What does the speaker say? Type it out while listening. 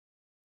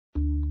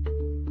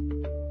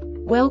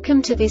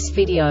Welcome to this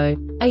video.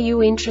 Are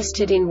you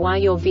interested in why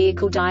your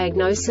vehicle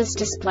diagnosis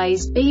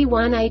displays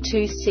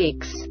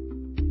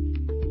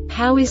B1A26?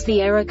 How is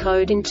the error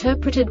code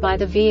interpreted by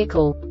the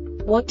vehicle?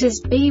 What does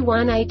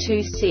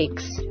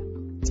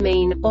B1A26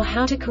 mean, or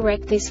how to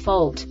correct this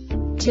fault?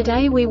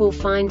 Today we will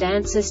find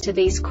answers to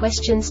these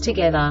questions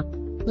together.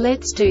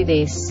 Let's do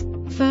this.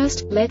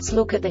 First, let's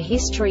look at the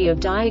history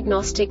of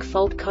diagnostic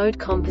fault code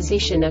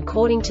composition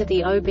according to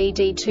the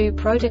OBD2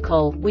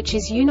 protocol, which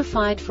is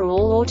unified for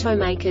all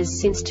automakers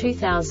since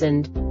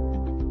 2000.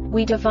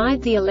 We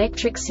divide the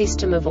electric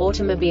system of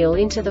automobile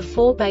into the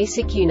four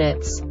basic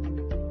units: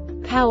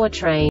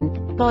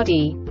 powertrain,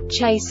 body,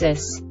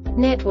 chassis,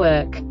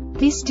 network.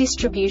 This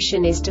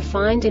distribution is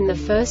defined in the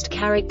first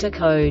character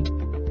code.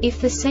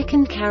 If the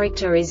second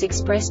character is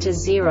expressed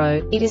as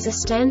 0, it is a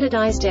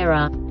standardized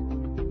error.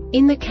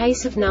 In the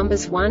case of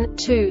numbers 1,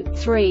 2,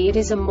 3, it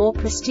is a more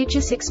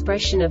prestigious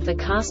expression of the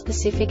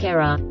car-specific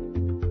error.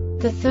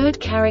 The third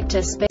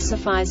character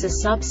specifies a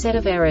subset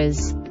of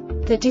errors.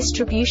 The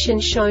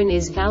distribution shown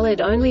is valid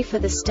only for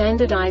the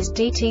standardized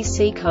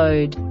DTC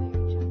code.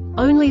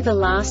 Only the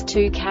last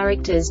two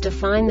characters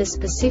define the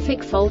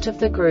specific fault of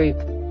the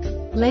group.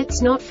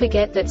 Let's not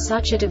forget that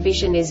such a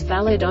division is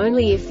valid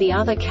only if the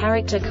other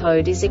character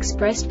code is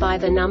expressed by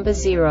the number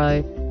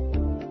 0.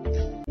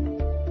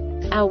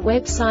 Our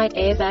website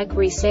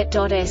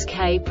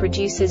airbagreset.sk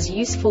produces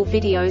useful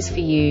videos for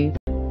you.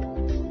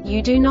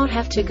 You do not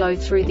have to go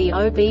through the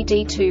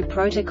OBD2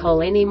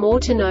 protocol anymore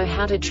to know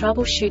how to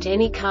troubleshoot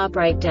any car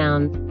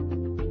breakdown.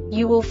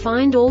 You will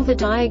find all the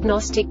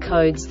diagnostic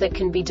codes that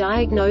can be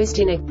diagnosed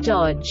in a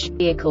Dodge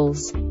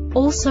vehicles.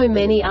 Also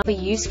many other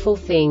useful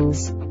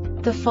things.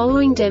 The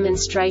following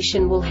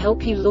demonstration will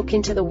help you look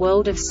into the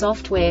world of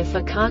software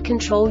for car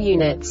control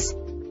units.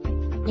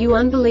 You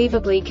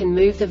unbelievably can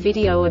move the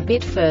video a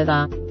bit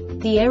further.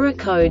 The error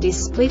code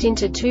is split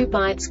into 2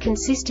 bytes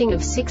consisting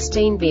of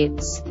 16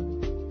 bits.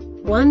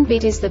 1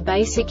 bit is the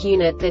basic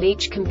unit that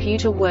each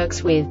computer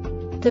works with.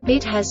 The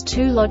bit has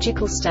 2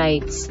 logical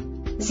states: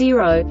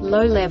 0,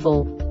 low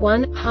level,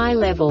 1, high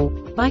level.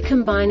 By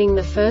combining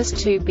the first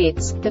 2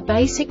 bits, the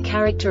basic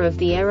character of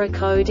the error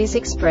code is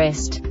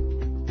expressed.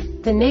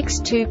 The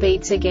next 2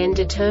 beats again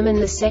determine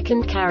the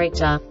second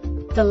character.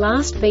 The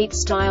last beat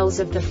styles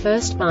of the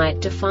first byte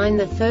define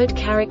the third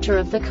character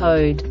of the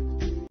code.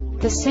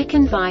 The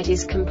second byte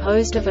is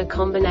composed of a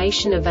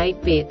combination of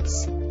 8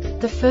 bits.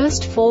 The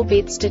first 4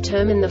 bits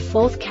determine the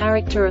fourth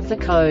character of the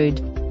code.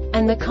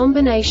 And the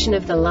combination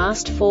of the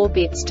last 4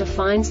 bits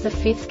defines the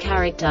fifth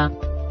character.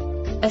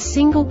 A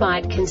single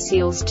byte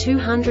conceals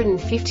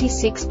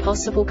 256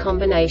 possible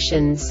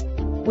combinations.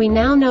 We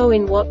now know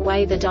in what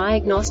way the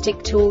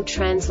diagnostic tool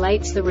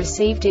translates the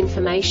received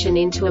information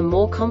into a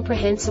more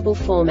comprehensible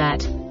format.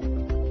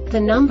 The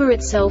number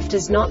itself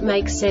does not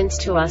make sense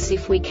to us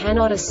if we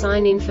cannot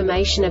assign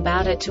information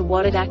about it to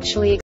what it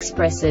actually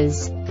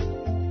expresses.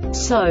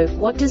 So,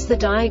 what does the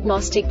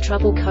diagnostic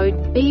trouble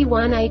code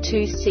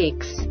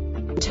B1A26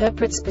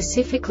 interpret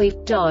specifically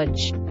for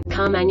Dodge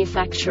car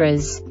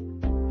manufacturers?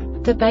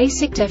 The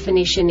basic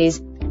definition is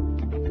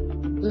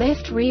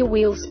left rear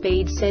wheel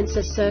speed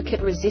sensor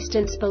circuit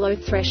resistance below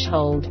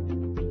threshold.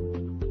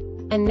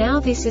 And now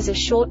this is a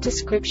short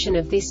description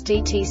of this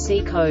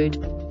DTC code.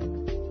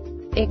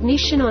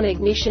 Ignition on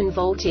ignition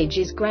voltage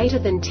is greater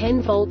than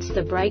 10 volts.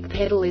 The brake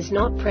pedal is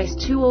not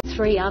pressed. 2 or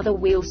 3 other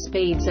wheel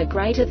speeds are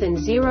greater than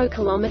 0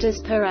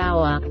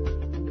 km/h.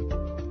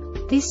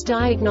 This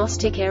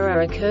diagnostic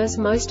error occurs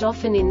most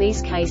often in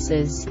these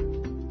cases: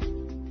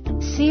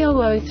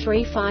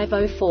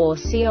 C003504,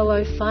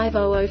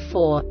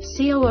 C005004,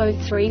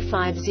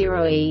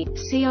 C00350E,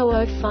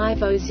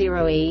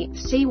 C00500E,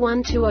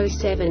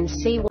 C1207,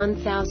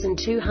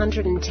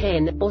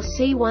 C1210, or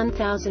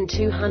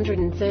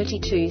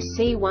C1232,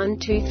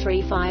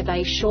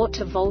 C1235A. Short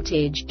to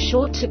voltage,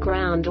 short to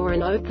ground, or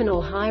an open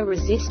or high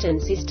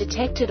resistance is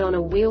detected on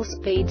a wheel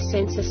speed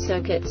sensor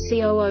circuit.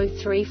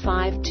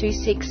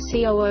 C003526,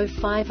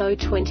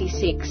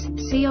 C005026,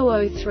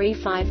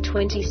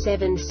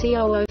 C003527,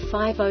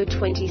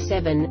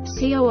 C005027,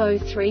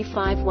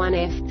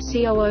 C00351F,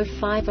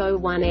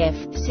 C00501F,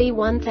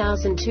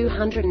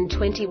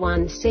 C1221,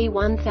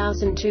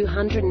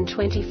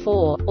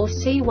 C1224, or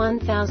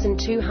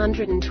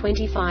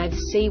C1225.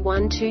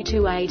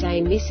 C1228A.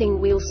 Missing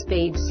wheel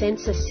speed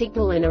sensor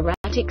signal. An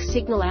erratic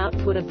signal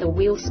output of the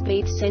wheel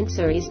speed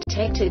sensor is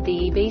detected.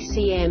 The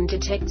EBCM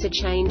detects a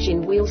change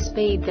in wheel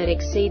speed that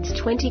exceeds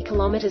 20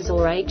 km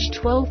or h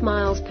 12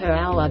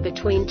 mph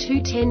between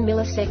two 10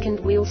 millisecond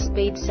wheel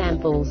speed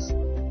samples.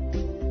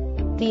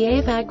 The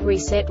Airbag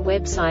Reset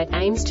website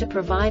aims to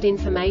provide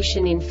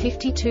information in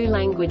 52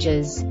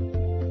 languages.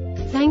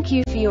 Thank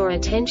you for your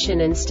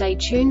attention and stay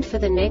tuned for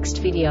the next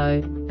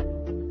video.